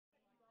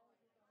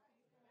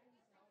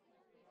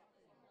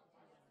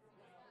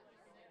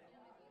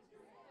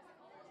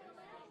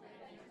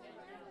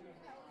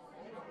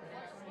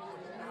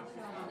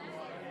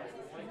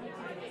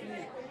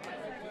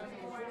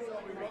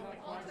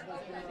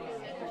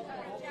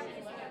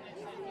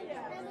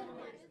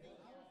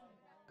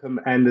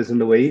Anders and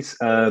Luiz.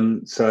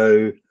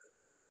 So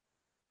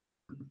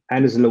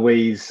Anders and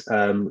Luiz,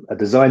 a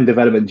design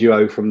development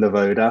duo from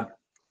Novoda.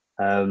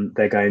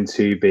 They're going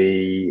to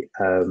be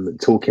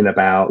talking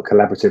about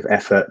collaborative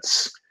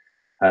efforts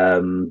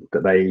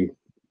that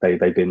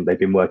they've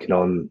been working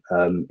on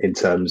in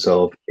terms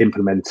of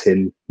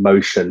implementing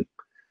motion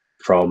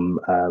from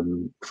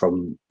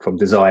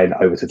design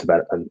over to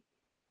development.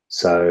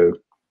 So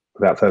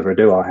without further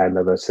ado, I'll hand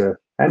over to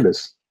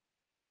Anders.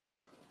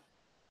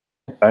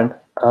 I'm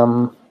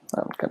going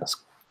to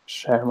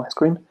share my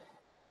screen.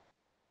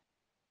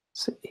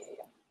 Let's see.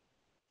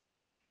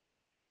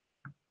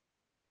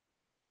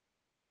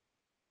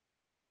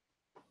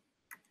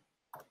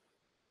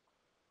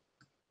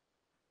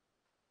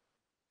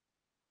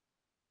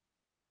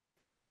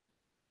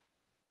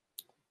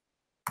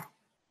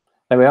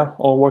 There we are,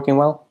 all working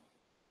well?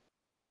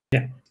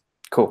 Yeah.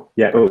 Cool.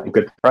 Yeah, all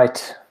good.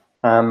 Right.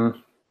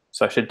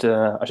 So I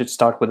should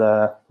start with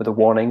a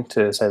warning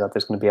to say that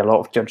there's going to be a lot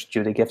of Judge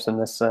Judy gifs in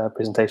this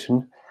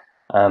presentation,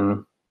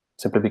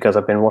 simply because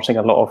I've been watching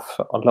a lot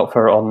of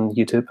her on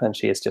YouTube, and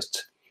she is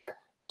just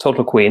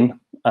total queen.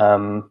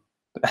 But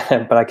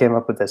I came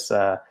up with this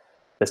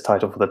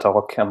title for the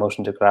talk, "A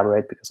Motion to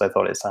Collaborate," because I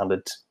thought it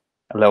sounded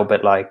a little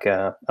bit like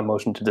a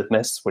motion to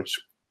dismiss, which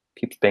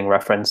keeps being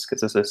referenced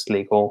because it's this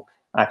legal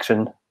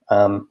action.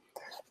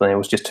 But it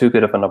was just too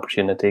good of an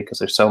opportunity because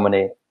there's so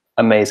many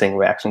amazing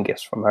reaction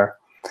gifs from her.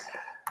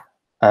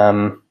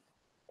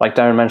 Like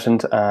Darren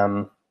mentioned,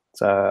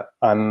 so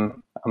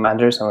I'm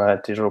Anders. I'm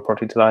a digital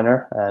product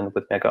designer, and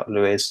with me I got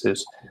Luiz,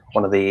 who's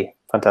one of the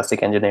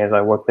fantastic engineers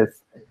I work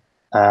with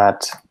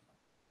at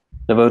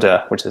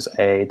Novoda, which is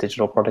a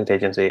digital product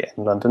agency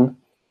in London.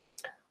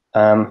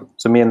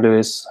 So me and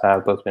Luiz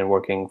have both been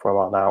working for a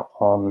while now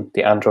on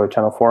the Android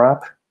Channel 4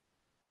 app.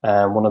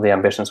 One of the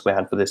ambitions we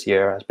had for this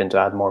year has been to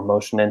add more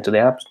motion into the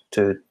app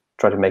to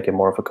try to make it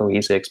more of a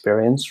cohesive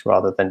experience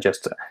rather than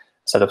just a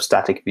set of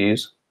static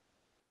views.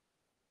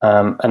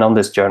 And on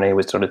this journey,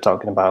 we started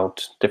talking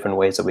about different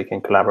ways that we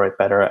can collaborate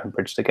better and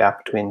bridge the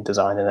gap between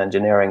design and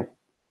engineering.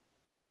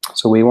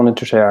 So we wanted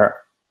to share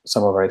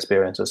some of our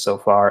experiences so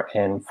far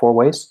in 4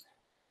 ways.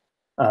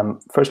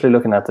 Firstly,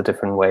 looking at the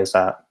different ways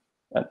that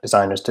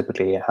designers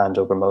typically hand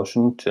over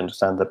motion to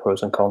understand the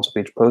pros and cons of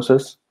each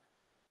process.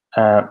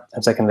 And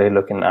secondly,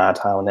 looking at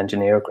how an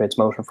engineer creates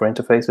motion for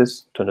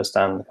interfaces to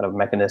understand the kind of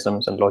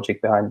mechanisms and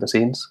logic behind the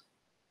scenes.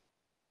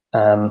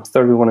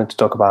 Third, we wanted to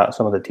talk about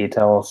some of the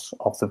details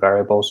of the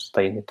variables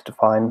that you need to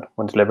define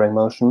when delivering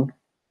motion.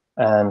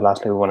 And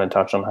lastly, we want to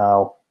touch on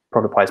how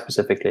ProtoPie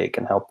specifically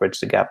can help bridge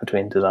the gap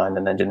between design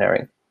and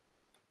engineering.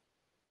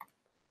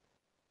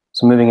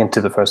 So moving into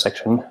the first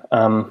section,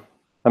 there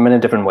are many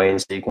different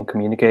ways that you can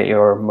communicate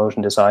your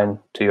motion design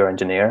to your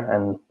engineer,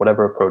 and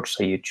whatever approach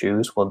that you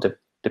choose will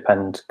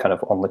depend kind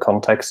of on the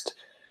context.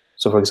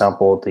 So for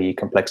example, the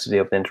complexity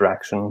of the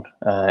interaction,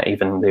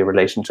 even the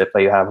relationship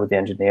that you have with the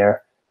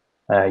engineer,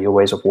 your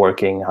ways of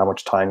working, how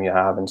much time you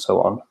have, and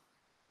so on.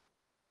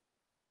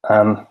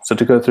 So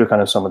to go through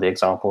kind of some of the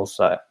examples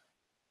that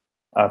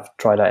I've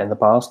tried out in the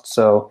past.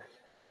 So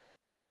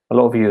a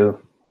lot of you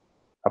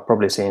have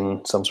probably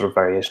seen some sort of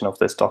variation of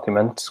this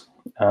document.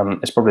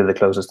 It's probably the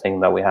closest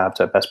thing that we have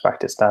to a best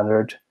practice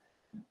standard.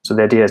 So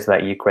the idea is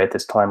that you create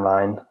this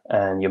timeline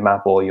and you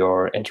map all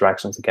your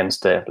interactions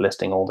against it,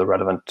 listing all the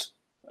relevant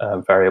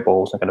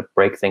variables and kind of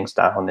break things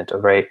down into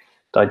a very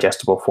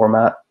digestible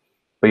format.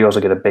 But you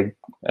also get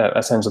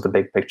a sense of the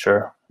big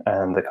picture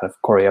and the kind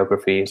of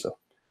choreography. So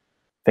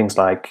things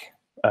like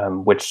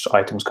which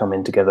items come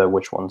in together,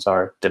 which ones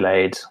are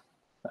delayed.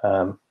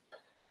 And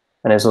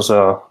it's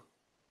also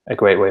a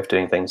great way of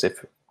doing things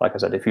if, like I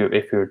said, if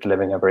you're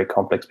delivering a very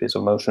complex piece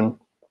of motion.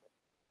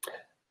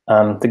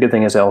 The good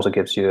thing is it also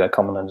gives you a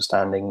common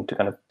understanding to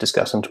kind of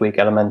discuss and tweak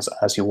elements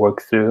as you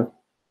work through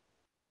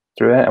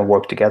it and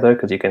work together,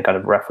 because you can kind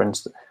of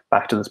reference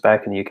back to the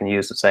spec and you can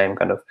use the same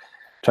kind of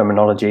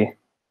terminology.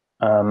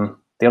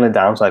 The only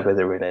downside with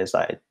it really is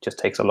that it just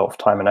takes a lot of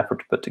time and effort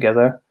to put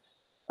together,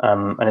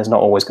 and it's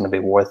not always going to be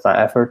worth that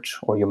effort,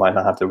 or you might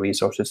not have the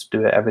resources to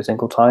do it every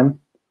single time.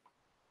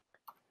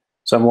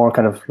 So a more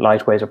kind of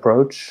lightweight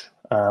approach,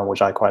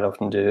 which I quite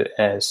often do,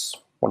 is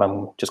what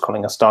I'm just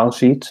calling a style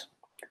sheet.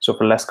 So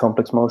for less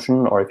complex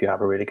motion, or if you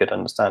have a really good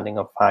understanding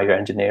of how your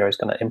engineer is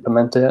going to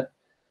implement it,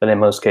 then in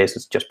most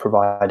cases just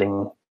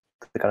providing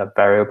the kind of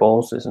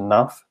variables is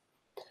enough.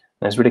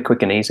 And it's really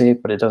quick and easy,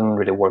 but it doesn't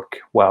really work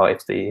well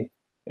if the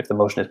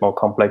motion is more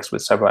complex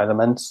with several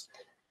elements.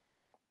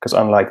 Because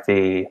unlike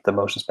the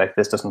motion spec,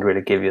 this doesn't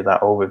really give you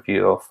that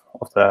overview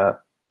of the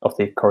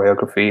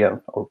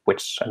choreography or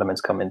which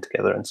elements come in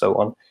together and so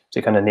on. So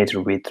you kind of need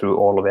to read through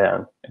all of it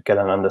and get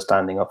an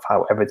understanding of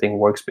how everything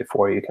works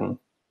before you can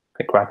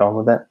crack on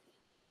with it.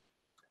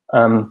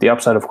 The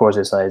upside, of course,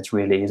 is that it's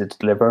really easy to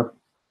deliver.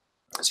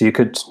 So you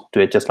could do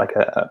it just like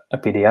a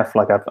PDF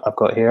like I've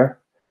got here,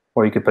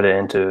 or you could put it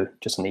into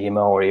just an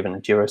email or even a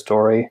Jira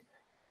story.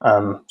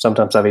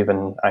 Sometimes I've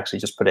even actually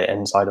just put it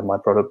inside of my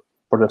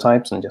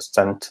prototypes and just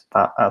sent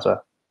that as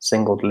a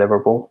single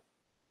deliverable.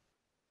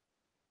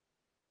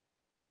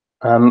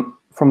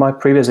 from my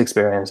previous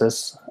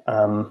experiences,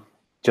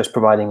 just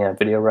providing a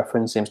video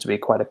reference seems to be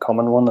quite a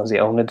common one as the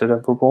only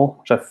deliverable,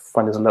 which I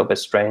find is a little bit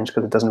strange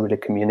because it doesn't really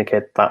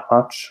communicate that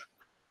much.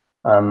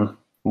 I'm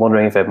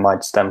wondering if it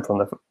might stem from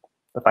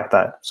the fact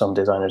that some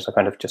designers are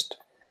kind of just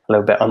a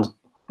little bit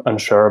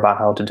unsure about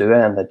how to do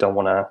it, and they don't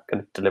want to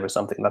kind of deliver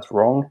something that's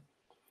wrong.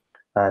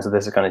 So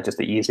this is kind of just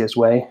the easiest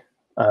way.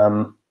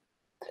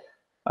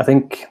 I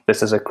think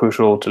this is a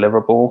crucial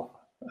deliverable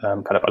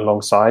kind of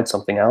alongside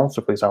something else.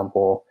 So for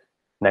example,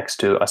 next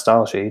to a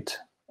style sheet,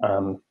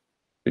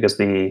 because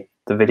the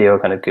video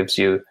kind of gives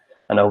you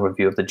an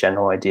overview of the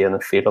general idea and the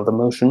feel of the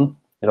motion.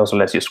 It also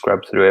lets you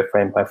scrub through it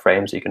frame by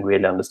frame so you can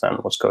really understand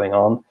what's going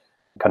on,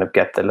 kind of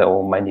get the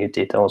little minute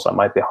details that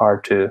might be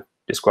hard to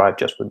describe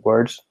just with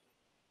words.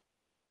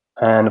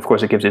 And of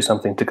course, it gives you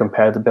something to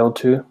compare the build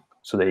to,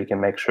 so that you can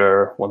make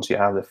sure once you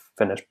have the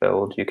finished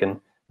build, you can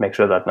make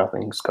sure that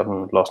nothing's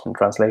gotten lost in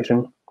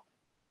translation.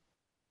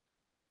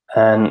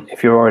 And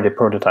if you're already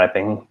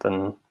prototyping,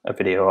 then a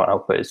video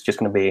output is just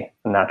going to be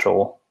a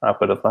natural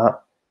output of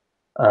that.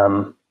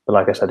 But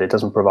like I said, it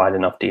doesn't provide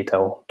enough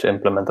detail to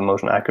implement the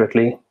motion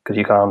accurately, because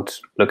you can't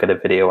look at a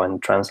video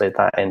and translate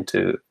that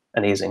into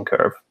an easing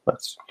curve.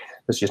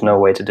 There's just no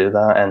way to do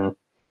that. And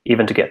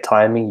even to get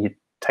timing, you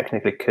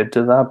technically could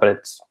do that, but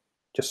it's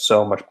just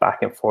so much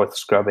back and forth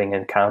scrubbing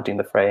and counting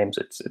the frames.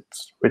 It's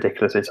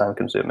ridiculously time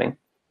consuming.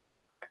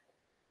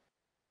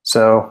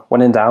 So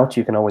when in doubt,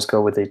 you can always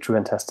go with the true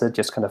and tested,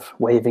 just kind of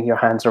waving your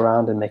hands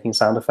around and making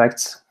sound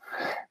effects.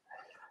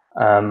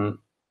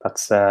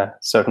 That's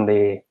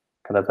certainly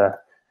kind of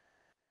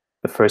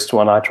the first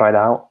one I tried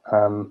out.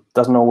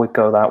 Doesn't always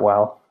go that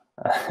well.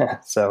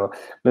 So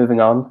moving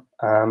on,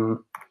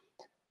 one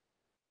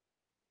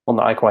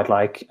that I quite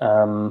like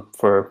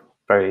for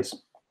very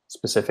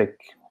specific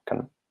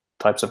kind of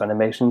types of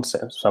animations,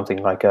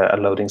 something like a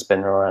loading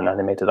spinner or an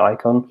animated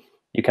icon,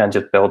 you can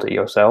just build it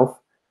yourself.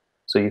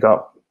 So you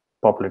got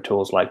popular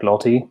tools like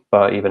Lottie,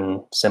 but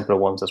even simpler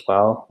ones as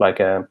well, like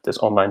this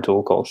online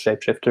tool called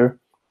Shapeshifter.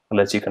 It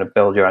lets you kind of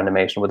build your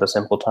animation with a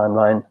simple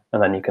timeline,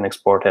 and then you can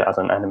export it as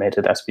an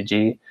animated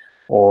SVG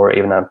or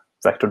even a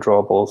vector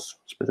drawables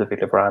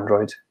specifically for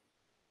Android.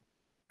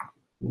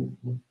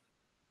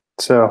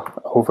 So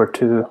over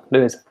to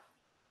Luiz.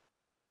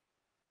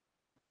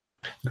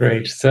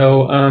 Great.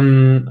 So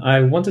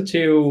I wanted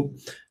to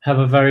have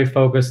a very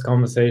focused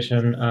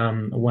conversation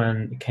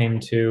when it came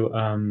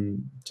to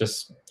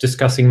just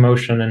discussing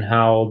motion and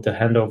how the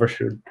handover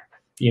should,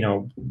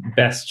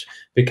 best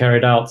be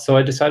carried out. So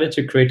I decided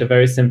to create a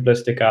very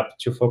simplistic app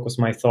to focus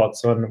my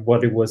thoughts on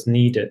what it was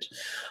needed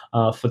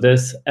for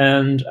this.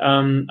 And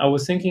I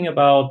was thinking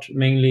about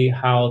mainly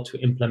how to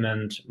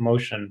implement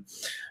motion.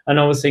 And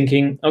I was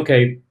thinking,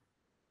 okay,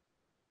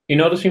 in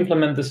order to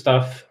implement this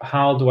stuff,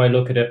 how do I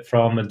look at it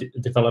from a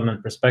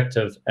development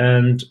perspective?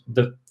 And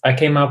I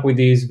came up with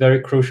these very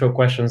crucial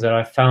questions that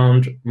I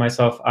found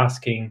myself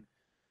asking.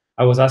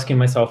 I was asking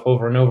myself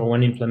over and over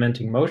when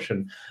implementing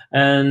motion.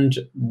 And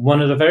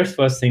one of the very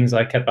first things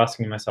I kept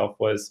asking myself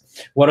was,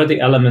 what are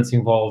the elements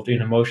involved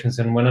in emotions?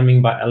 And when I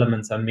mean by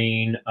elements, I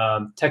mean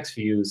text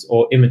views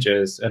or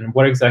images. And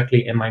what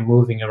exactly am I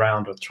moving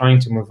around or trying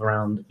to move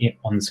around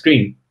on the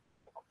screen?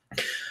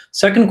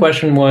 Second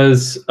question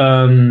was,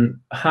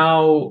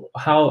 how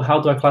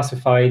do I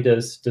classify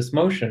this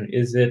motion?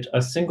 Is it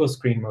a single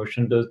screen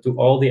motion? Do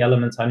all the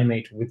elements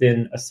animate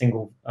within a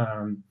single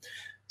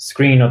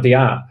screen of the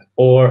app?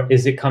 Or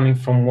is it coming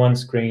from one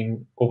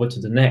screen over to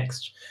the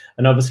next?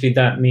 And obviously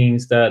that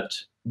means that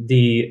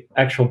the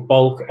actual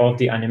bulk of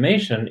the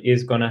animation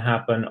is going to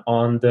happen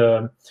on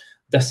the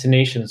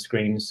destination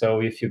screen.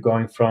 So if you're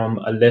going from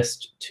a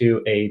list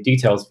to a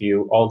details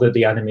view, although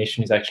the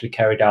animation is actually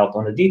carried out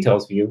on a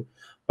details view,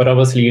 but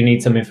obviously you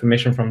need some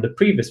information from the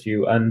previous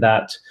view, and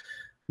that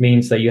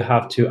means that you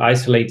have to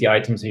isolate the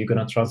items that you're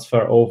going to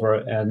transfer over,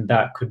 and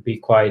that could be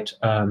quite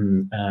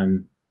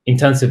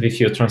intensive if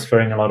you're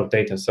transferring a lot of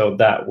data. So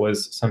that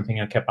was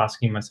something I kept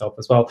asking myself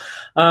as well.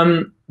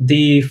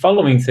 The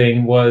following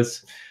thing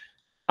was,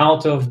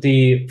 out of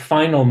the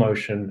final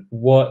motion,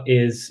 what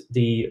is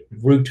the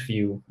root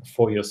view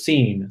for your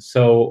scene?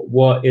 So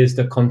what is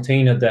the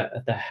container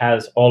that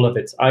has all of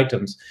its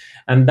items?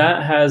 And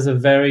that has a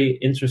very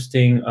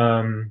interesting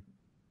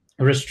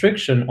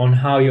restriction on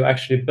how you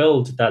actually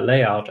build that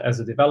layout as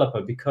a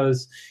developer,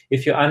 because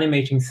if you're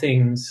animating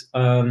things,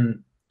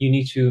 they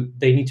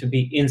need to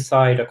be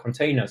inside a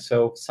container.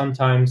 So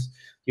sometimes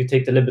you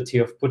take the liberty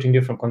of putting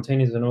different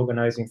containers and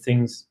organizing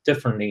things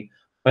differently.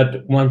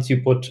 But once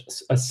you put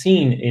a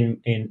scene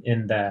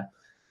in there,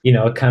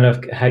 kind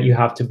of you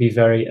have to be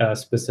very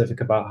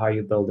specific about how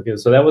you build the view.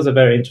 So that was a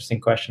very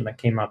interesting question that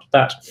came out of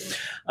that.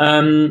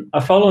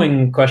 A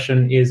following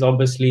question is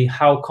obviously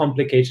how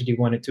complicated you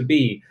want it to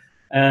be.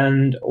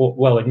 And,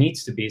 well, it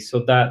needs to be. So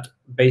that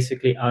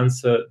basically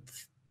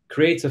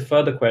creates a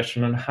further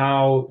question on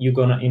how you're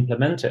going to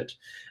implement it.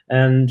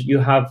 And you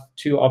have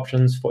two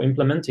options for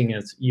implementing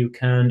it. You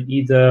can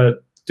either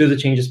do the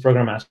changes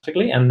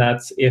programmatically, and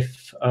that's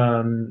if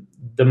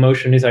the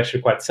motion is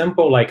actually quite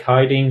simple, like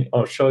hiding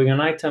or showing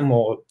an item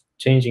or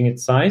changing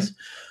its size.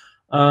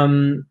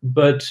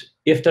 But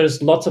if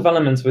there's lots of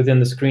elements within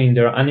the screen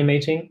that are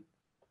animating,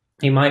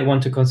 you might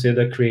want to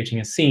consider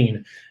creating a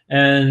scene.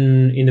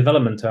 And in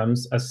development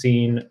terms, a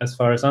scene, as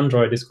far as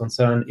Android is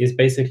concerned, is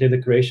basically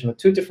the creation of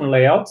two different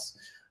layouts.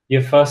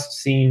 Your first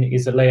scene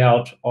is a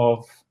layout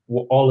of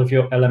what all of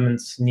your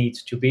elements need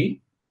to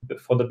be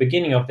for the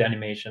beginning of the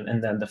animation,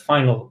 and then the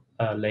final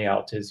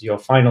layout is your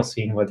final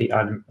scene where the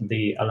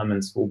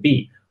elements will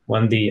be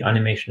when the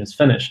animation is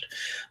finished.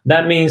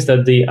 That means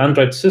that the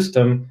Android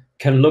system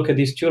can look at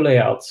these two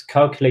layouts,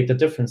 calculate the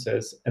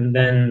differences, and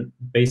then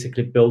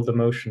basically build the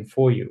motion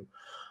for you.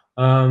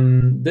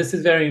 This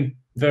is very,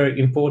 very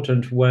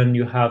important when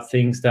you have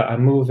things that are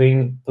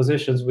moving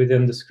positions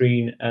within the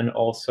screen, and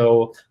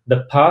also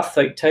the path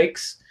that it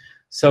takes.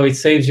 So it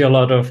saves you a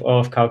lot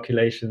of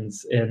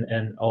calculations,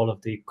 and all of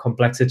the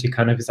complexity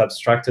kind of is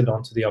abstracted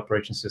onto the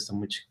operating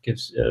system, which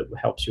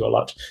helps you a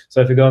lot.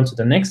 So if we go on to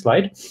the next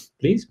slide,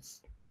 please.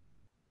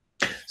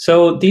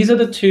 So these are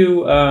the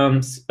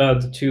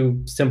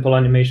two simple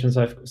animations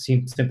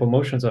simple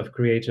motions I've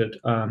created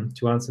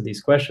to answer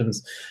these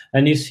questions.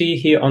 And you see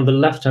here on the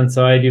left-hand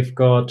side, you've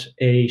got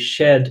a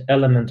shared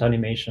element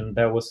animation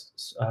that I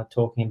was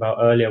talking about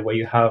earlier, where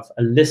you have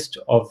a list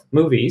of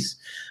movies,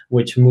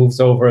 which moves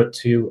over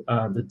to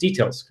the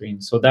detail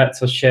screen. So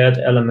that's a shared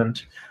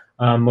element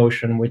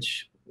motion,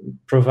 which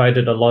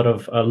provided a lot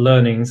of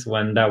learnings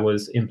when that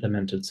was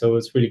implemented. So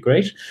it's really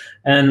great.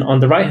 And on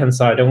the right-hand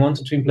side, I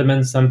wanted to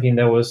implement something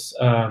that was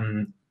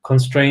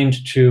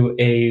constrained to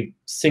a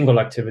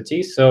single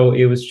activity. So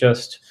it was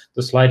just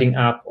the sliding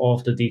up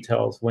of the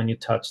details when you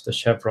touch the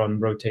chevron,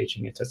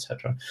 rotating it,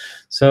 etc.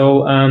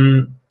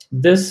 So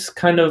this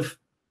kind of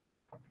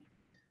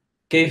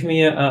gave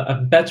me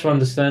a better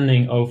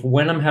understanding of,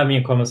 when I'm having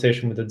a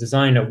conversation with a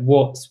designer,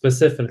 what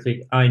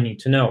specifically I need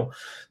to know.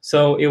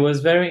 So it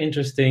was very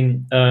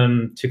interesting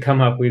to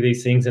come up with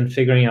these things and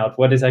figuring out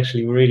what is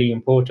actually really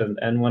important.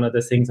 And one of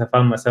the things I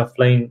found myself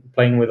playing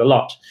with a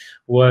lot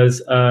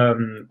was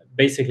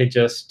basically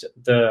just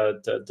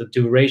the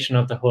duration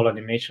of the whole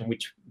animation,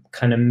 which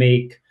kind of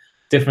make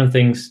different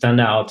things stand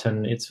out,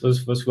 and it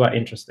was quite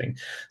interesting.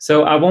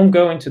 So I won't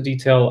go into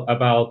detail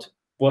about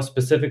what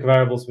specific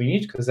variables we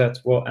need, because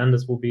that's what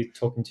Anders will be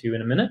talking to you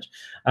in a minute.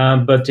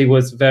 But it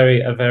was a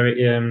very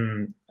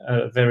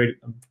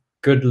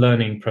good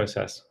learning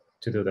process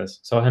to do this.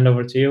 So I'll hand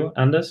over to you,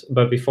 Anders.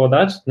 But before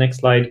that, next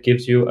slide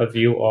gives you a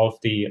view of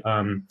the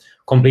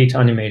complete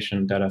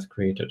animation that I've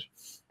created,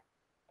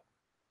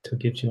 to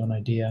give you an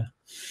idea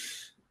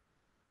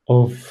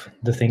of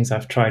the things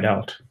I've tried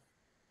out.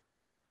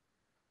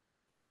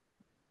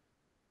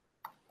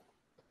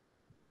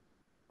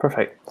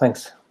 Perfect,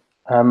 thanks.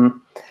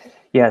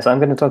 Yes, I'm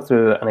going to talk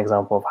through an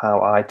example of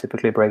how I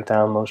typically break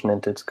down motion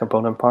into its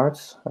component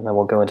parts, and then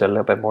we'll go into a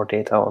little bit more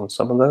detail on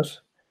some of those.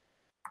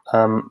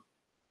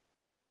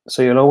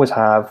 So you'll always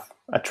have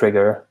a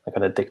trigger that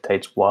kind of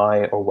dictates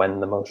why or when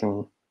the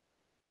motion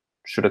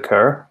should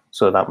occur.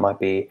 So that might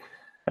be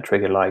a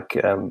trigger like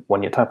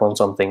when you tap on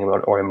something,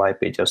 or it might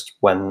be just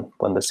when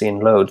the scene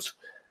loads.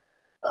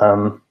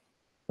 And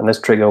this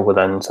trigger will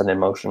then set in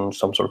motion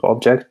some sort of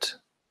object.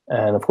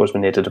 And of course, we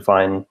need to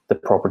define the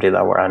property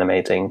that we're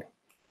animating,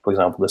 for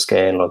example, the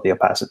scale or the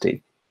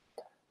opacity,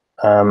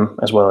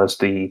 as well as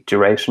the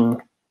duration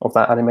of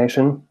that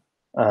animation,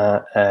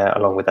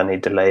 along with any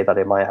delay that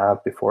it might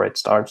have before it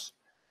starts.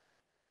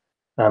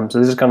 So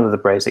this is kind of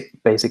the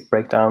basic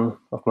breakdown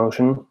of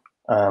motion,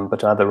 but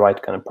to add the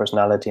right kind of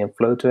personality and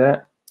flow to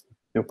it,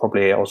 you're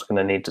probably also going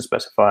to need to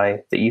specify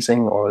the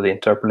easing or the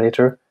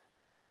interpolator.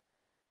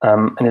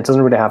 And it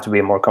doesn't really have to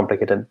be more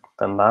complicated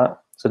than that.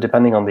 So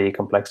depending on the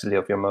complexity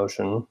of your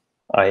motion,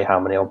 i.e. how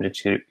many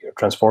objects you're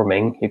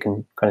transforming, you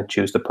can kind of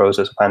choose the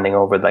process of handing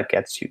over that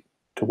gets you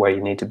to where you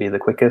need to be the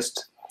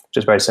quickest, which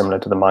is very similar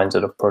to the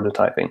mindset of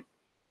prototyping.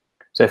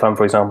 So if I'm,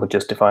 for example,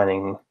 just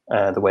defining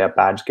the way a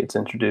badge gets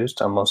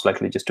introduced, I'll most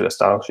likely just do a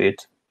style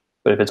sheet.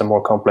 But if it's a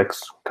more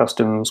complex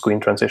custom screen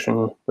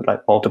transition with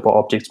like multiple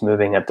objects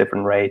moving at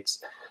different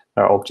rates,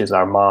 or objects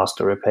are masked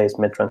or replaced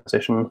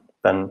mid-transition,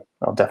 then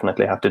I'll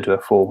definitely have to do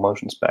a full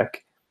motion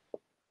spec.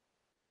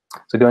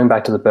 So going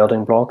back to the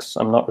building blocks,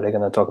 I'm not really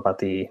going to talk about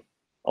the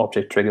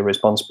object trigger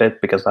response bit,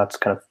 because that's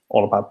kind of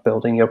all about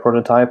building your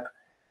prototype,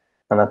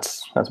 and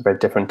that's a very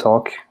different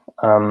talk.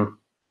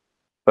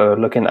 But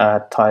looking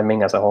at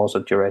timing as a whole, so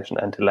duration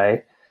and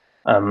delay,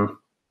 I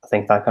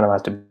think that kind of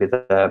has to be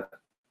the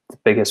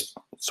biggest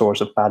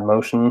source of bad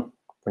motion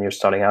when you're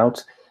starting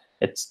out.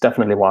 It's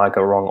definitely why I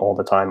go wrong all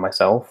the time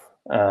myself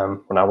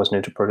when I was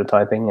new to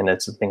prototyping, and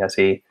it's the thing I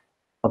see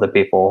other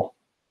people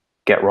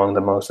get wrong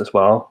the most as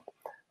well.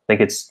 I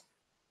think it's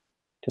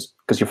just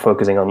because you're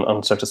focusing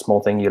on such a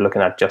small thing, you're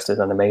looking at just this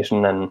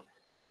animation, and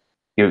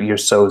you're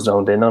so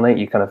zoned in on it,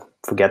 you kind of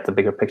forget the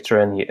bigger picture,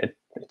 and it's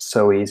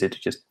so easy to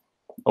just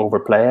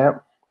overplay it.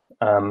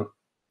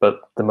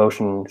 But the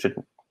motion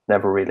should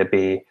never really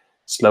be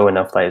slow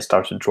enough that it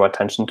starts to draw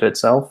attention to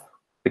itself,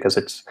 because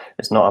it's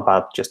not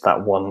about just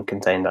that one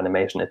contained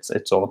animation.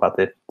 It's all about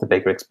the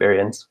bigger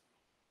experience.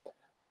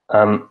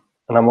 And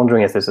I'm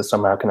wondering if this is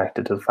somehow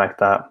connected to the fact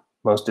that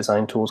most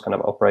design tools kind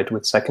of operate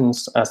with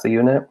seconds as the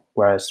unit,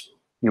 whereas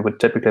you would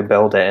typically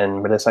build it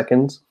in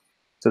milliseconds.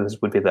 So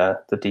this would be the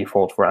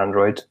default for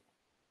Android.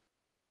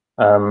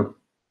 And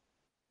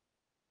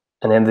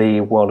in the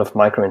world of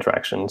micro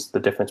interactions, the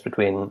difference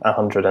between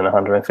 100 and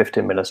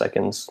 150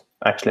 milliseconds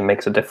actually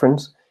makes a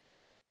difference.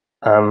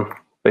 But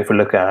if we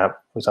look at,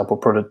 for example,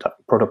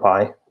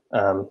 ProtoPie,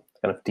 kind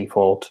of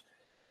default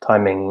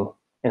timing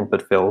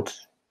input field,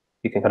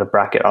 you can kind of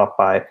bracket up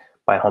by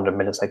 100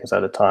 milliseconds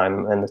at a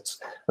time. And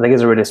I think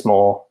it's a really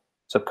small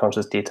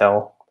subconscious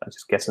detail that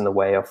just gets in the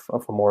way of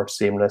a more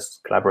seamless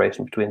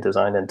collaboration between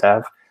design and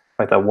dev.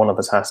 Like that one of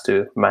us has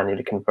to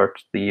manually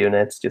convert the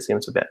units just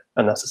seems a bit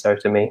unnecessary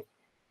to me.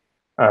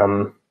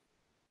 And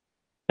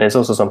it's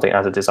also something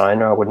as a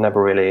designer, I would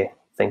never really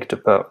think to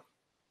put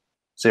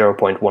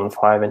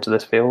 0.15 into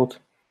this field.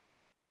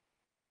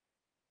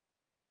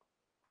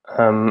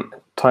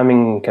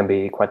 Timing can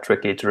be quite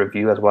tricky to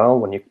review as well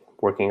when you're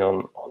working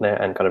on it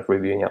and kind of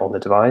reviewing it on the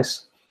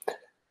device,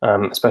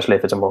 especially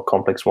if it's a more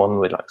complex one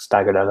with like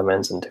staggered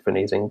elements and different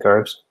easing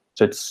curves.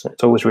 So it's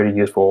always really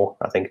useful,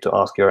 I think, to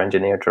ask your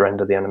engineer to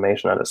render the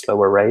animation at a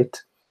slower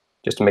rate,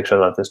 just to make sure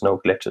that there's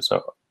no glitches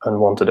or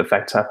unwanted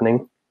effects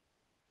happening.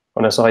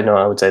 On a side note,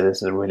 I would say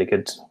this is a really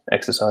good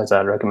exercise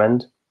I'd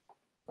recommend.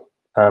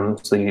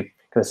 So you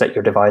can set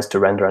your device to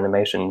render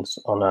animations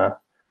on a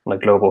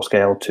global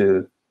scale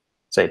to,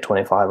 say,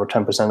 25 or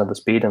 10% of the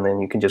speed, and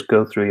then you can just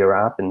go through your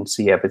app and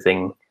see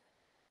everything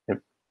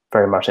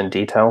very much in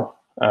detail.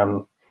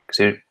 Because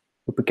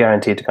you'll be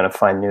guaranteed to kind of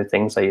find new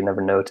things that you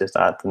never noticed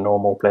at the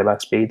normal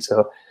playback speed.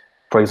 So,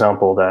 for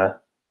example, the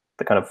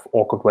kind of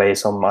awkward way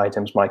some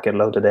items might get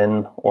loaded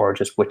in, or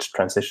just which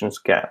transitions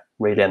get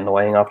really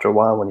annoying after a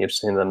while when you've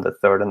seen them the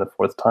third and the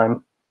fourth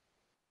time.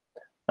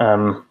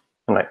 And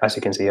like, as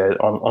you can see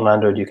on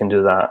Android, you can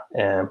do that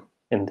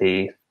in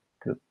the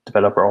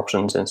developer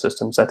options in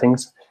system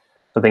settings.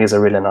 So I think it's a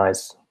really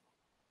nice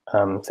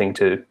thing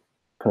to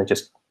kind of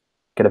just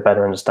get a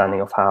better understanding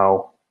of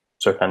how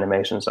certain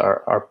animations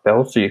are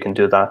built. So you can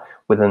do that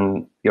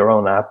within your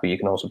own app, but you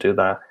can also do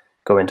that,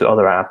 go into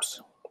other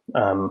apps,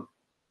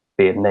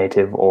 be it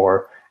native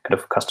or kind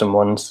of custom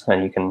ones,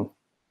 and you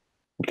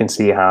can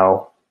see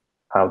how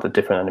the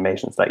different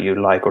animations that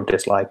you like or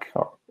dislike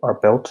are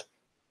built.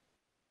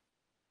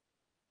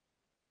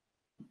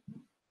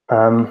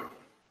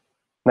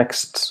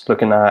 Next,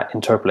 looking at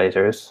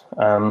interpolators.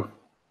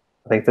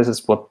 I think this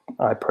is what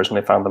I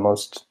personally found the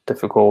most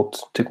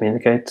difficult to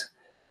communicate,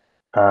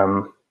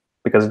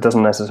 because it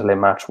doesn't necessarily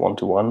match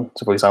one-to-one.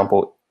 So for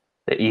example,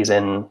 the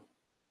ease-in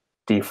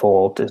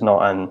default is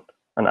not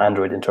an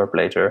Android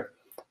interpolator,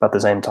 but at the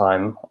same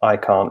time, I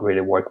can't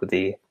really work with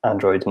the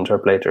Android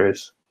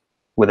interpolators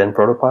within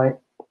ProtoPie.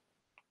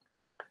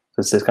 So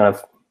it's this kind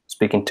of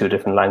speaking two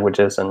different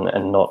languages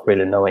and not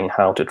really knowing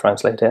how to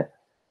translate it.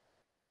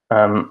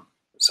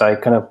 So I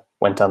kind of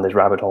went down this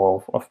rabbit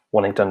hole of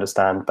wanting to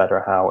understand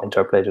better how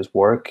interpolators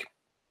work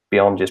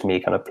beyond just me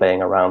kind of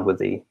playing around with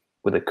the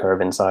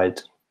curve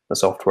inside the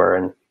software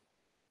and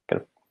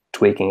kind of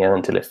tweaking it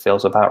until it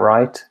feels about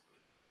right.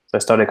 So I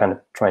started kind of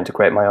trying to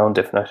create my own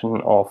definition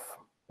of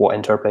what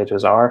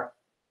interpolators are,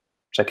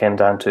 which I came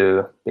down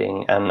to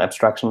being an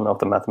abstraction of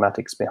the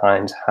mathematics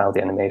behind how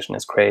the animation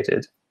is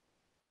created.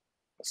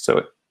 So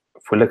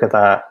if we look at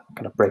that,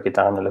 kind of break it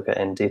down and look at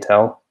it in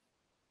detail,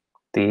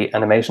 the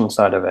animation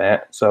side of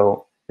it,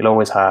 so you'll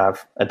always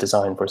have a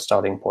design for a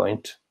starting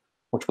point,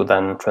 which will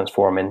then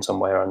transform in some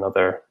way or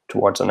another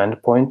towards an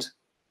endpoint.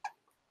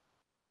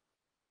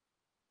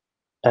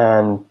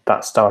 And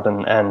that start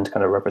and end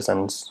kind of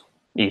represents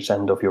each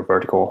end of your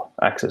vertical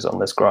axis on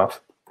this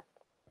graph.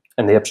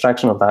 And the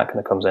abstraction of that kind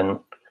of comes in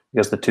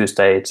because the two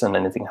states and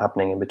anything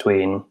happening in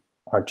between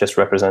are just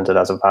represented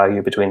as a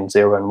value between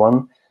 0 and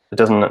 1. It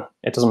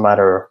doesn't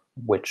matter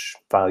which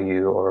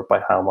value or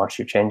by how much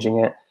you're changing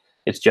it.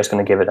 It's just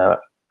going to give it a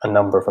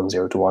number from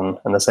 0 to 1.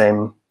 And the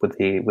same with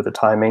the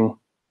timing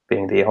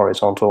being the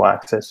horizontal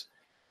axis.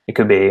 It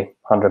could be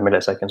 100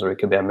 milliseconds or it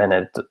could be a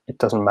minute. It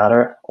doesn't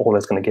matter. All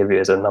it's going to give you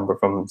is a number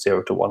from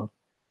 0 to 1.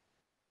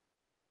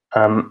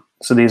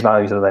 So these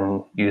values are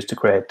then used to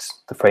create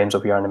the frames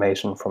of your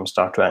animation from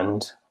start to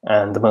end.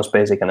 And the most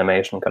basic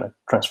animation kind of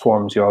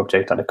transforms your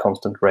object at a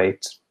constant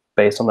rate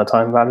based on the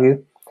time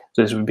value.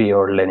 So this would be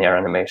your linear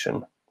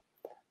animation.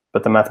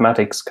 But the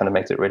mathematics kind of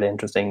makes it really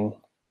interesting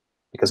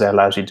because it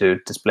allows you to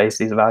displace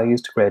these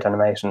values to create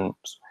animations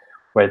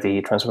where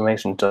the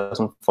transformation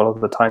doesn't follow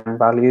the time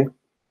value.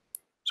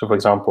 So for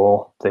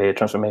example, the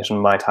transformation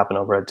might happen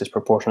over a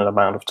disproportionate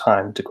amount of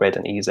time to create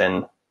an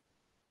ease-in.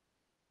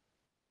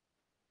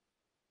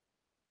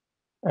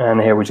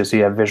 And here we just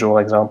see a visual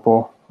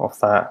example of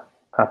that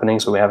happening.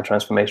 So we have a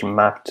transformation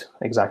mapped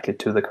exactly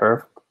to the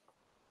curve.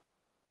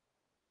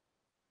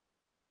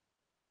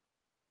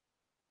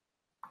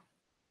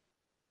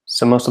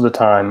 So most of the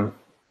time,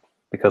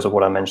 because of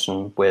what I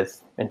mentioned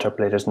with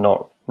interpolators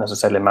not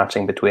necessarily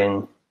matching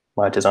between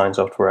my design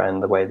software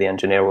and the way the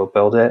engineer will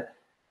build it,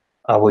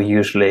 I will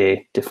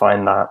usually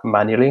define that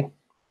manually.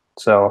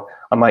 So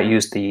I might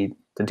use the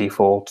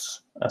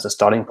defaults as a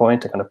starting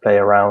point to kind of play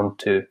around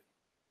to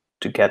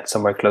to get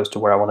somewhere close to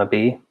where I want to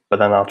be, but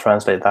then I'll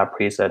translate that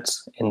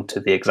presets into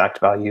the exact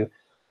value.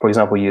 For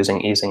example,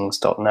 using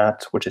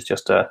easings.net, which is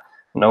just an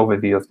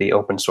overview of the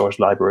open source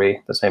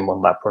library, the same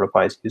one that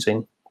ProtoPie is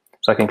using.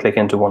 So I can click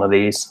into one of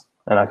these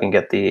and I can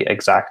get the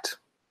exact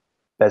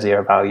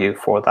Bezier value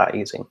for that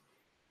easing.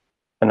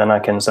 And then I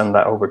can send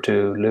that over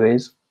to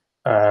Luiz,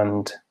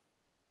 and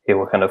he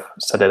will kind of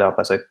set it up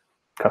as a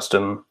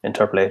custom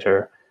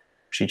interpolator.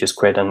 She just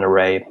create an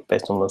array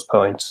based on those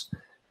points,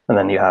 and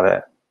then you have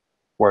it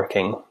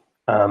working.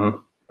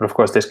 But of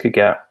course, this could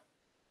get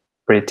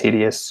pretty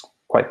tedious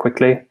quite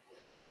quickly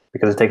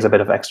because it takes a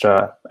bit of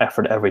extra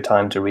effort every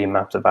time to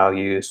remap the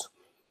values.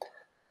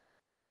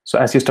 So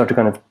as you start to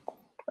kind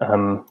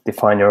of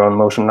define your own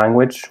motion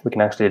language, we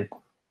can actually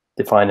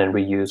define and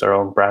reuse our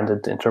own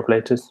branded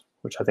interpolators,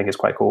 which I think is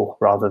quite cool,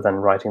 rather than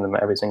writing them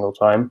every single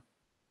time.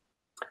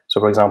 So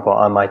for example,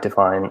 I might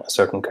define a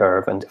certain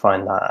curve and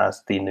define that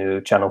as the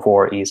new channel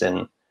 4 ease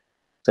in.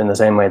 So in the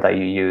same way that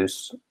you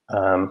use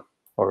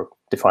or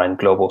define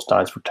global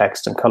styles for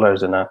text and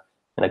colors in a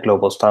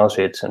global style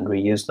sheet and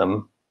reuse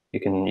them, you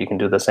can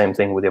do the same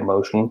thing with your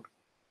motion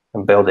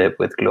and build it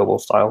with global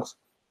styles.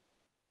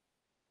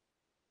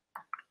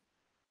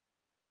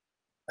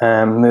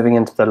 Moving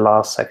into the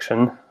last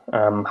section,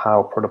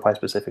 how ProtoPie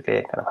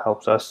specifically kind of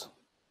helps us.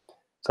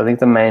 So I think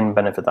the main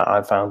benefit that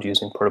I've found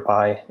using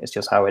ProtoPie is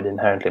just how it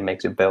inherently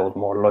makes you build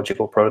more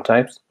logical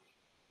prototypes.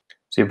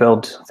 So you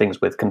build things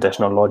with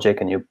conditional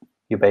logic and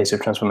you base your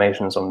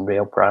transformations on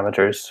real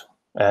parameters.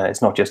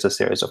 It's not just a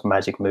series of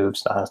magic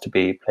moves that has to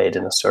be played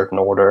in a certain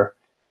order,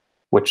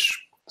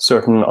 which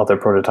certain other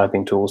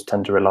prototyping tools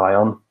tend to rely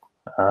on.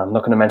 I'm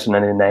not going to mention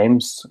any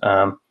names,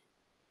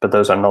 but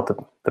those are not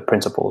the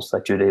principles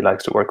that Judy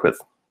likes to work with.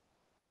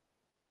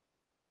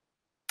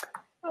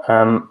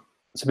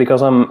 So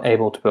because I'm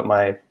able to put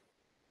my,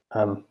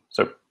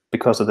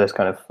 because of this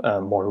kind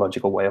of more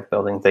logical way of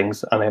building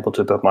things, I'm able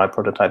to put my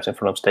prototypes in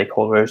front of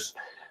stakeholders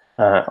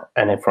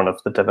and in front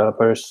of the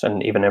developers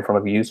and even in front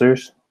of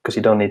users, because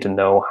you don't need to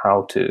know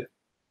how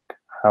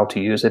to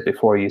use it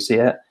before you see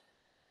it.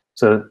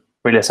 So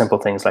really simple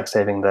things like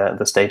saving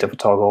the state of a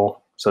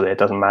toggle so that it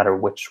doesn't matter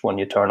which one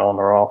you turn on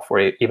or off, or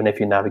even if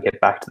you navigate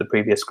back to the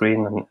previous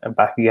screen and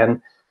back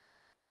again,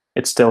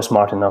 it's still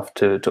smart enough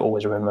to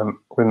always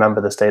remember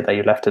the state that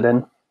you left it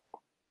in.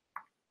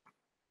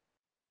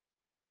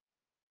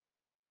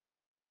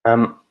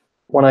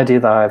 One idea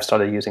that I've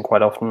started using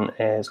quite often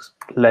is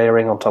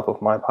layering on top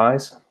of my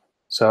pies.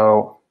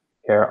 So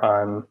here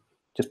I'm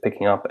just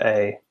picking up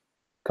a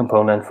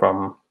component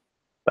from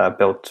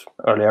built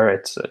earlier.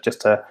 It's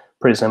just a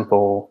pretty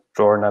simple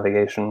drawer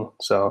navigation.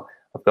 So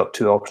I've got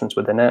two options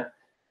within it,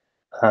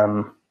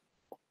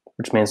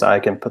 which means that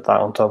I can put that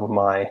on top of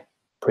my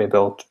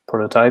pre-built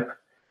prototype.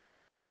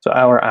 So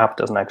our app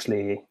doesn't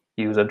actually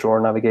use a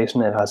drawer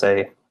navigation. It has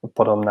a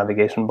bottom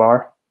navigation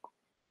bar.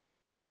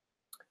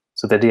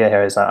 So the idea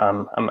here is that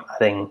I'm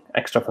adding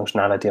extra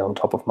functionality on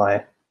top of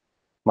my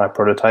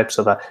prototype,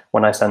 so that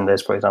when I send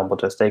this, for example,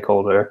 to a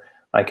stakeholder,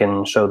 I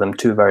can show them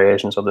two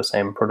variations of the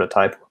same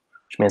prototype,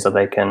 which means that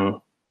they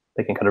can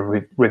kind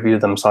of review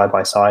them side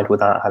by side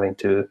without having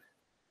to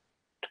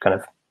kind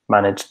of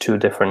manage two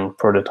different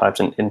prototypes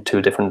in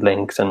two different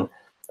links, and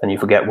then you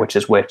forget which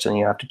is which, and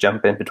you have to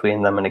jump in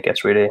between them, and it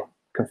gets really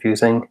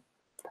confusing.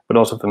 But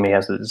also for me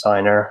as a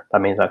designer,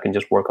 that means I can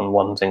just work on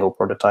one single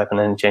prototype, and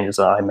any changes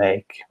that I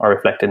make are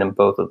reflected in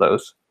both of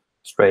those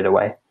straight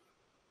away,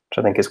 which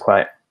I think is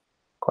quite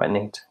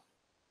neat.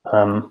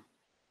 And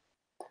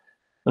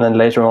then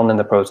later on in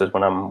the process,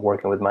 when I'm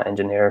working with my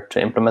engineer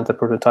to implement the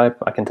prototype,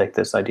 I can take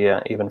this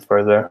idea even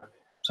further.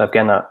 So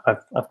again,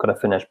 I've got a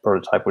finished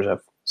prototype which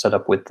I've set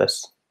up with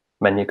this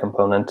menu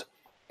component.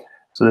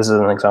 So this is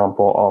an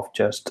example of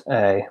just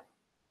a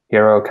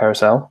hero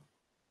carousel.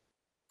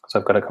 So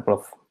I've got a couple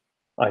of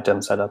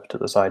items set up to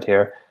the side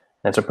here,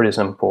 and it's a pretty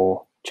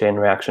simple chain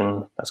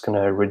reaction that's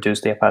going to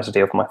reduce the opacity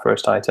of my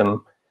first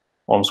item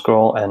on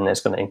scroll, and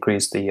it's going to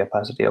increase the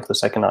opacity of the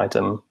second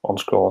item on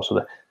scroll. So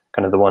the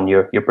kind of the one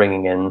you're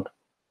bringing in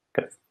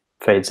kind of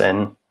fades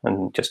in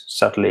and just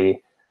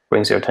subtly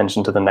brings your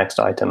attention to the next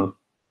item.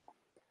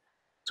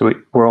 So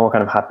we're all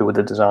kind of happy with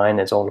the design.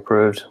 It's all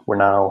approved. We're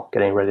now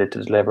getting ready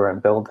to deliver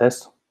and build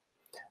this.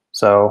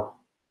 So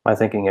my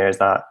thinking here is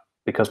that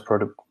because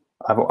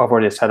I've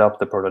already set up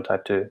the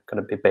prototype to kind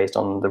of be based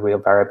on the real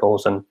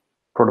variables, and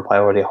ProtoPie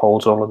already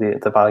holds all of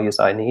the values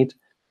I need.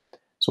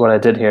 So what I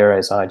did here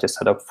is I just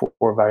set up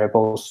 4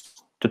 variables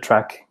to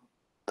track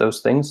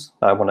those things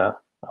that I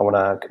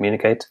wanna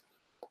communicate,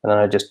 and then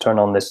I just turn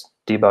on this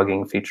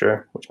debugging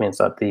feature, which means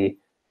that the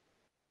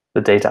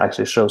data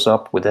actually shows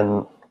up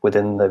within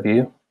the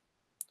view.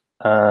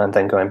 And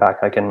then going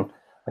back, I can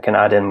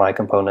add in my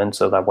component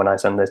so that when I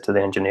send this to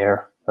the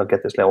engineer, I'll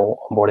get this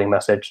little onboarding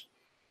message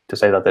to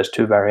say that there's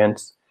 2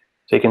 variants.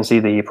 So you can see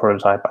the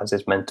prototype as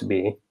it's meant to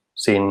be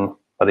seen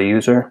by the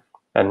user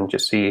and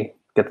just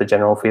get the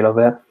general feel of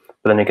it.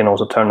 But then you can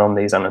also turn on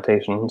these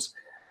annotations,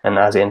 and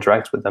as he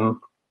interacts with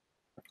them,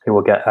 he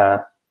will get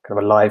a kind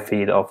of a live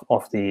feed of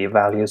the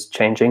values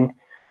changing.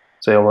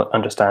 So he'll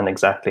understand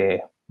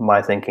exactly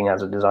my thinking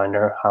as a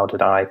designer. How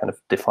did I kind of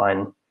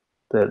define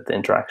the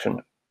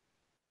interaction?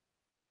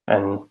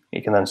 And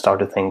you can then start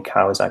to think,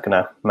 how is that going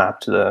to map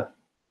to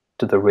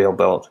the real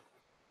build?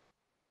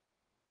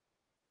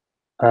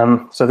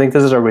 So I think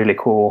this is a really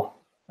cool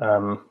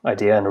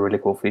idea and a really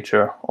cool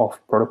feature of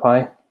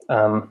ProtoPie.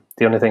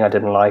 The only thing I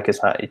didn't like is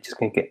that it just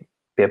can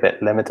be a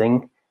bit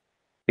limiting,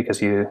 because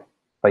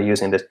by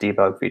using this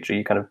debug feature,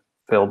 you kind of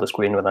fill the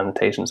screen with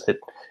annotations.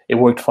 It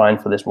worked fine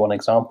for this one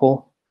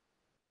example.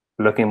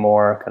 Looking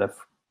more kind of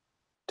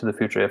to the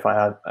future, if I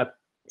had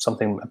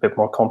something a bit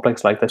more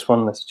complex like this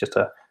one, this is just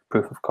a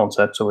proof of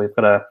concept. So we've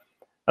got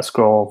a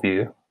scroll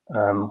view,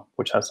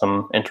 which has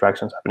some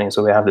interactions happening.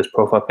 So we have this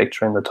profile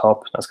picture in the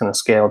top that's going to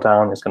scale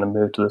down. It's going to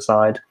move to the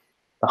side.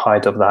 The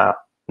height of that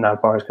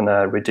navbar is going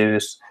to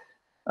reduce,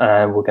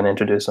 and we're going to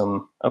introduce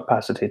some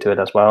opacity to it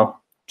as well,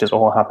 which is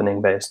all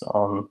happening based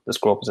on the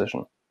scroll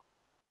position.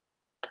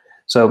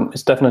 So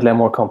it's definitely a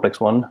more complex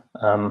one,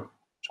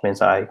 which means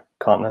that I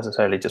can't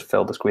necessarily just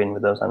fill the screen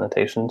with those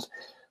annotations.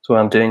 So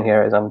what I'm doing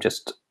here is I'm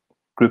just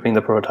grouping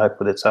the prototype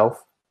with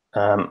itself,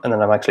 and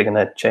then I'm actually going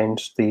to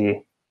change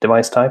the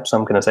device type. So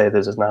I'm going to say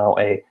this is now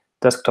a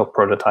desktop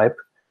prototype,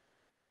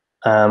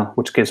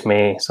 which gives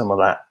me some of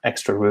that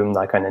extra room that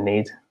I kind of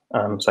need.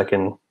 So I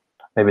can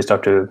maybe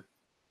start to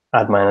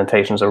add my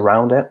annotations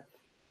around it.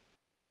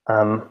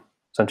 So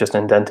I'm just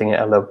indenting it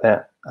a little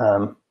bit,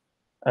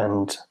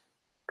 and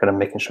kind of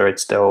making sure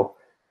it's still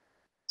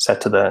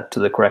set to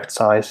the correct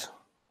size.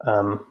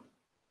 And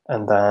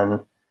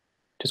then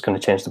just going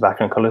to change the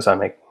background colors. I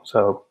make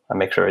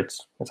sure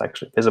it's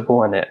actually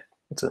visible, and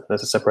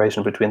there's a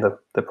separation between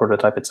the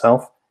prototype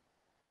itself,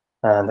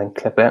 and then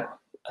clip it.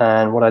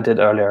 And what I did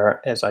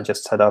earlier is I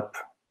just set up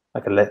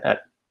like a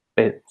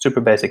super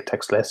basic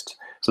text list.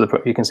 So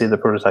you can see the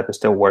prototype is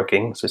still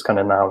working. So it's kind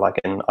of now like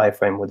an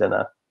iframe within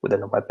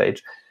a web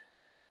page.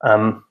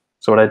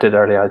 So what I did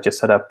earlier, I just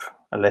set up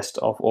a list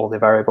of all the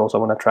variables I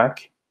want to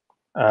track.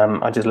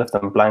 I just left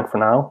them blank for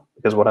now,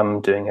 because what I'm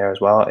doing here as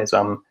well is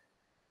I'm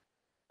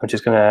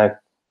just gonna,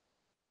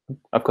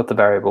 I've got the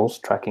variables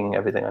tracking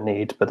everything I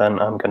need, but then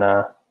I'm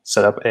gonna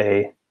set up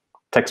a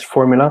text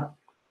formula.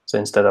 So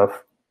instead of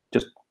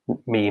just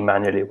me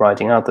manually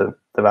writing out the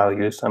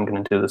values, I'm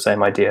gonna do the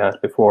same idea as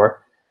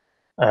before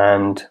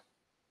and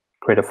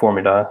create a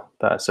formula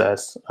that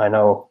says, I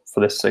know for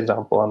this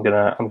example, I'm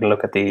gonna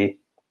look at the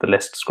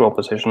list scroll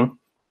position,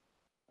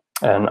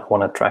 and I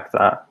want to track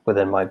that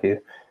within my view,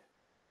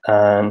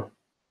 and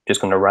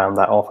just going to round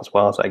that off as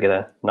well, so I get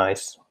a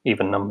nice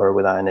even number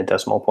without any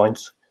decimal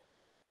points.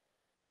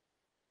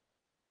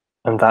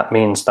 And that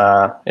means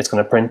that it's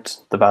going to print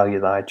the value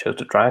that I chose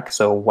to track.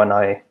 So when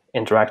I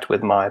interact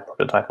with my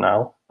prototype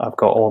now, I've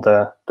got all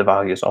the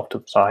values off to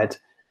the side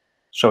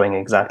showing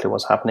exactly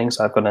what's happening.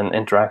 So I've got an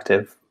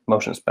interactive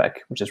motion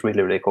spec, which is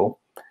really, really cool.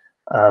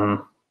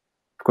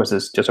 Of course,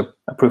 it's just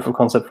a proof of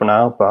concept for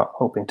now, but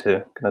hoping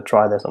to kind of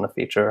try this on a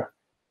feature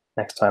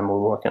next time we're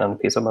working on a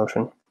piece of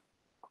motion.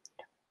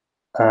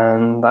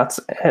 And that's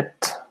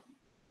it.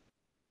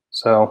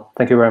 So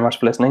thank you very much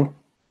for listening,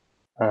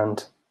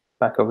 and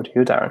back over to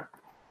you, Darren.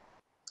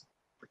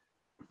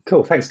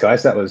 Cool, thanks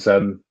guys. That was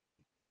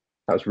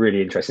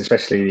really interesting,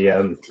 especially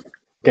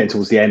getting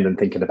towards the end and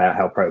thinking about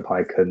how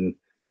ProtoPie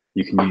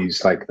you can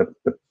use like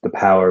the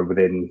power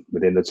within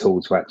the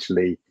tool to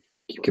actually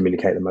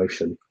communicate the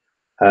motion.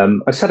 I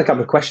just had a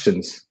couple of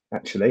questions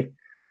actually.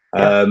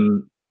 Yeah.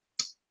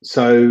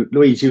 So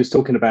Luiz, you was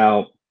talking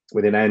about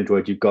within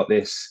Android, you've got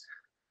this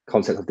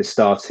concept of this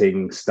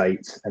starting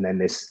state and then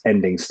this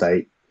ending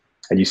state,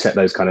 and you set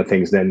those kind of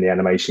things, and then the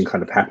animation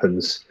kind of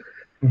happens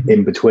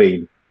in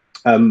between.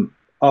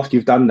 After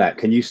you've done that,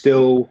 can you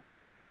still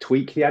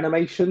tweak the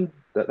animation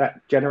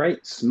that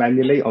generates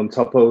manually on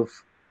top of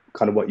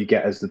kind of what you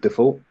get as the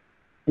default?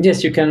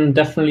 Yes, you can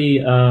definitely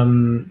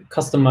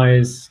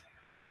customize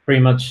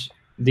pretty much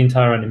the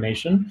entire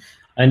animation,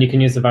 and you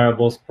can use the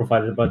variables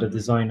provided by the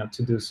designer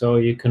to do so.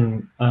 You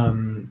can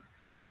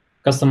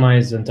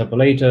customize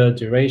interpolator,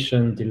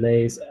 duration,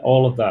 delays,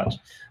 all of that.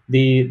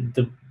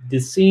 The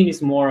scene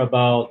is more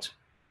about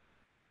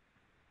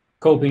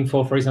coping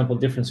for example,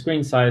 different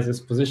screen sizes,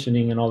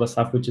 positioning, and all the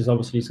stuff, which is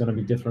obviously is going to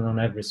be different on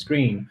every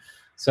screen.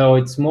 So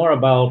it's more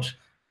about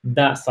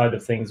that side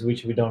of things,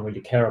 which we don't really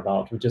care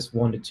about. We just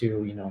wanted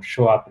to,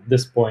 show up at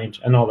this point,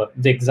 and all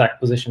the exact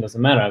position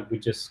doesn't matter. We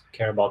just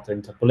care about the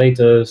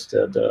interpolators,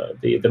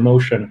 the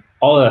motion.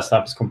 All of that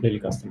stuff is completely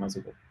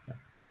customizable. Yeah.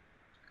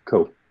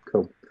 Cool.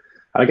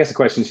 And I guess the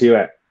question to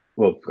you,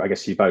 well, I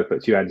guess you both,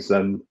 but to you, Anders,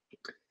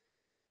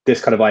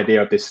 this kind of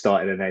idea of this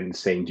starting and end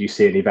scene, do you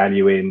see any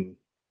value in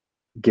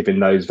giving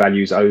those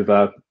values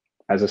over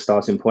as a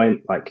starting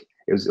point? Like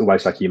it was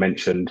almost like you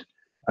mentioned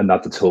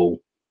another tool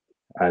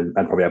and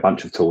probably a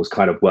bunch of tools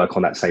kind of work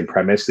on that same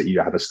premise, that you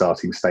have a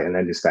starting state and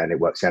ending state, and it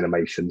works the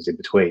animations in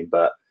between.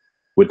 But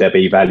would there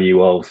be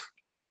value of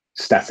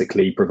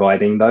statically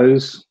providing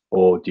those,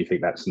 or do you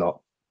think that's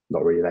not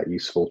really that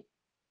useful?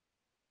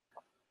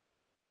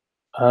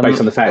 Based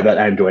on the fact that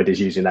Android is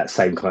using that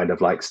same kind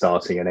of like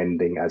starting and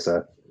ending as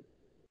a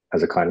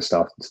kind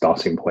of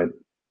starting point.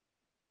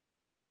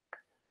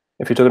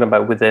 if you're talking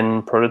about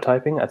within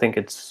prototyping, I think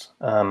it's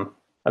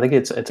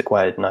a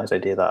quite nice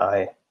idea that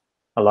I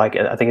like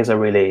it. I think it's a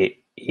really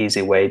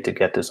easy way to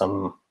get to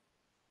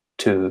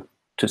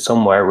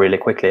somewhere really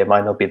quickly. It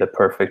might not be the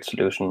perfect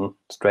solution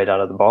straight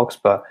out of the box,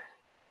 but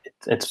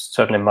it's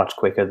certainly much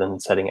quicker than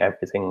setting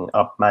everything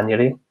up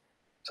manually.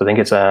 So I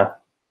think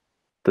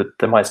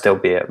there might still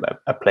be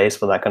a place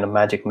for that kind of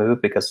magic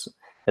move, because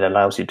it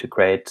allows you to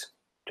create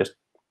just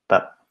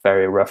that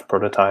very rough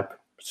prototype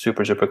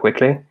super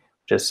quickly,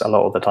 which is a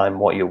lot of the time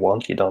what you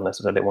want. You don't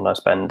necessarily want to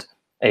spend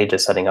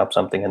ages setting up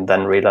something and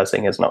then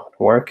realizing it's not going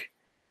to work.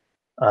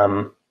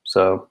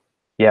 So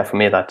yeah, for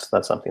me, that's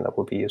something that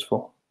would be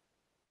useful.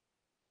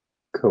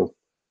 Cool.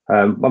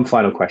 One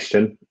final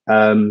question.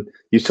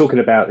 You're talking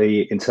about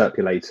the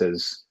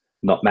interpolators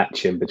not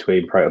matching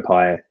between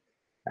ProtoPie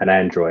and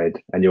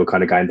Android, and you're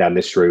kind of going down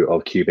this route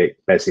of cubic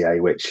Bezier,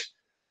 which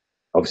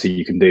obviously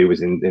you can do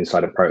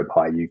inside of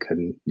ProtoPie. You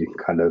can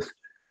kind of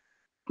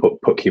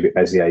put cubic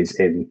Beziers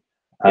in.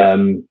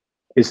 Yeah.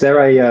 Is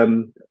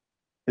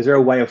there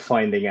a way of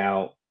finding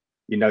out?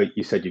 You know,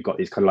 you said you've got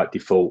these kind of like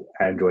default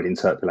Android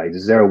interpolators.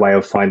 Is there a way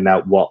of finding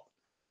out what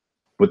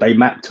would they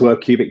map to a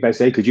cubic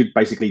Bezier? Could you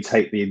basically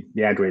take the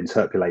Android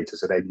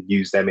interpolators and then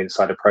use them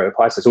inside of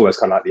ProtoPie? So it's almost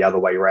kind of like the other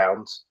way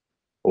around,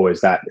 or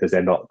is there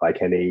not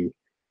like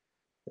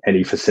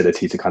any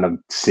facility to kind of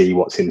see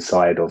what's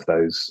inside of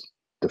those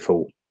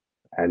default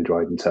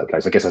Android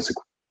interpolators? I guess that's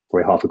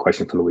probably half a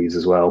question for Luiz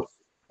as well.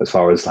 As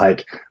far as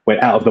like, when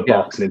out of the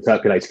box and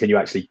interpolator, can you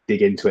actually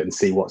dig into it and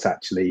see what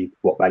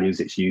values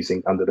it's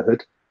using under the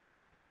hood?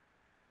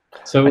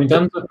 So in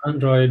terms of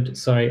Android,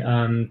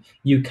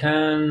 you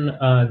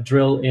can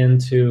drill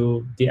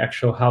into the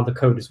actual how the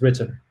code is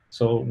written.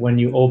 So when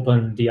you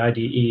open the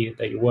IDE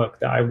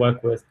that I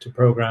work with to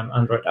program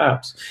Android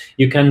apps,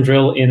 you can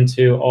drill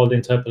into all the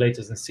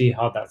interpolators and see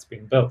how that's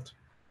being built.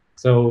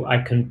 So I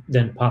can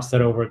then pass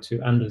that over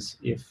to Anders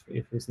if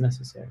it's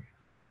necessary.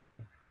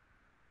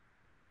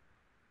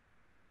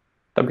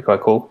 That'd be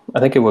quite cool. I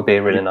think it would be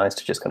really nice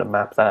to just kind of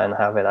map that and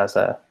have it as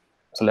a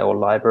little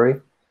library.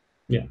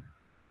 Yeah.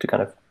 To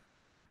kind of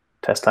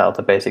test out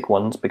the basic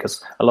ones,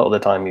 because a lot of the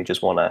time you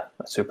just want a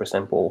super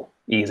simple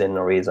ease in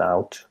or ease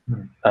out,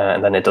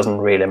 and then it doesn't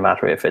really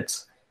matter if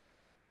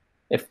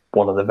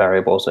one of the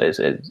variables is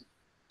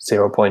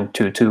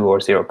 0.22 or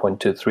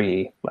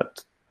 0.23.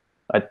 But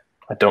I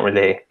don't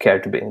really care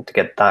to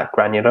get that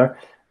granular.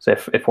 So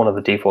if one of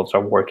the defaults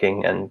are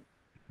working and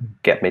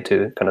get me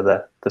to kind of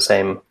the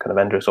same kind of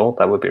end result,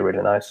 that would be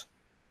really nice.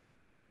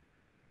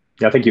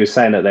 Yeah, I think you were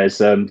saying that there's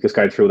just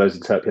going through all those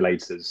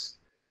interpolators,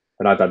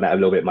 and I've done that a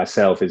little bit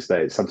myself, is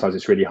that sometimes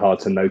it's really hard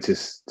to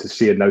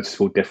see a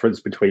noticeable difference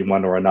between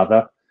one or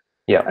another.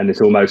 Yeah. And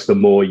it's almost the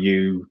more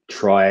you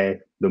try,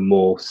 the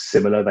more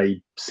similar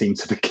they seem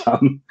to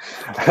become.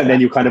 And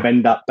then you kind of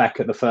end up back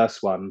at the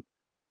first one,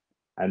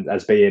 and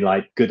as being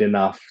like good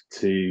enough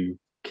to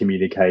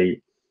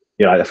communicate,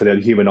 you know, for the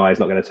human eye is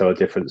not going to tell a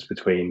difference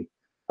between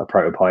a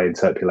ProtoPie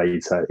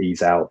interpolator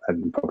ease out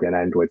and probably an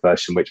Android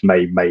version, which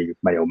may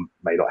or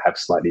may not have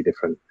slightly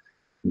different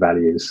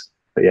values.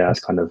 But yeah, it's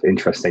kind of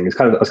interesting.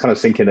 I was kind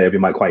of thinking that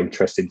it'd be quite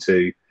interesting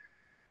to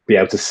be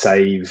able to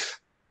save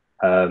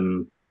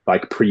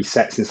like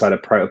presets inside a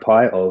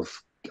ProtoPie of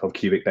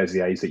cubic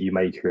Beziers that you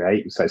may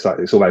create. So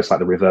it's almost like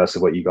the reverse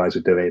of what you guys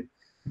were doing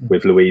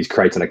with Luiz,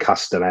 creating a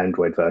custom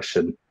Android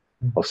version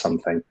of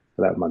something.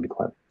 So that might be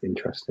quite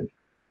interesting.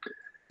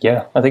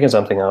 Yeah, I think it's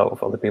something a lot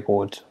of other people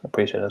would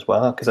appreciate as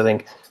well, because I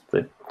think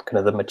the kind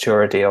of the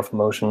maturity of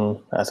motion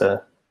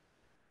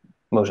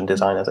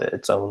design as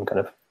its own kind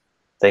of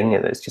thing,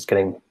 it's just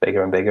getting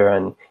bigger and bigger,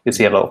 and you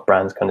see a lot of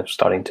brands kind of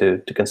starting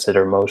to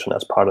consider motion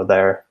as part of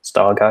their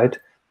style guide.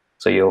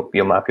 So you'll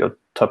map your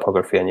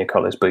typography and your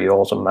colors, but you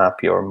also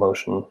map your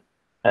motion,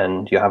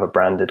 and you have a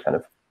branded kind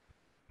of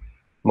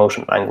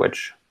motion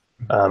language.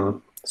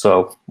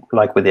 So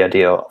like with the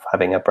idea of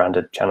having a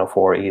branded channel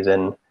 4 ease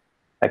in,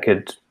 I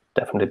could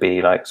definitely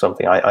be like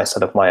something I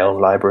set up my own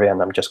library,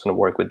 and I'm just going to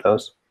work with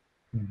those.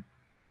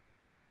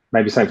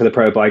 Maybe something for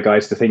the ProtoPie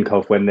guys to think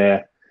of when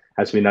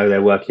as we know,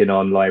 they're working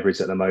on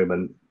libraries at the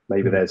moment.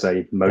 Maybe there's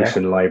a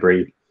motion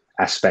library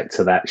aspect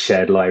to that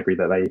shared library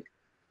that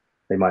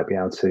they might be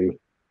able to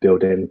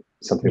build in.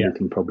 Something we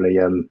can probably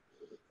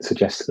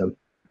suggest to them.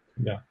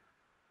 Yeah.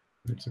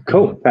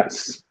 Cool.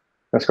 That's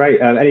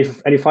great.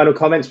 Any final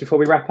comments before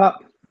we wrap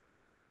up?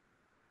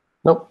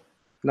 Nope.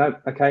 No.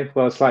 Okay.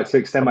 Well, I'd like to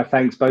extend my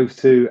thanks both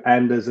to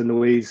Anders and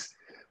Luiz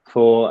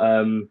for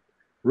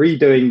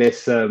redoing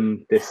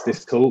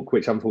this talk,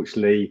 which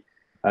unfortunately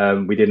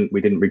we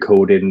didn't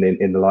record in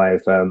the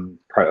live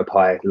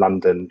ProtoPie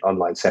London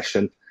online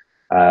session,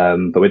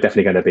 but we're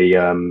definitely going to be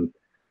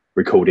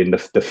recording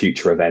the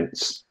future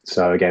events.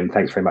 So again,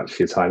 thanks very much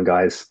for your time,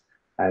 guys,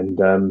 and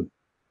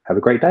have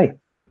a great day.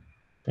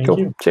 Thank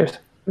you. Cheers.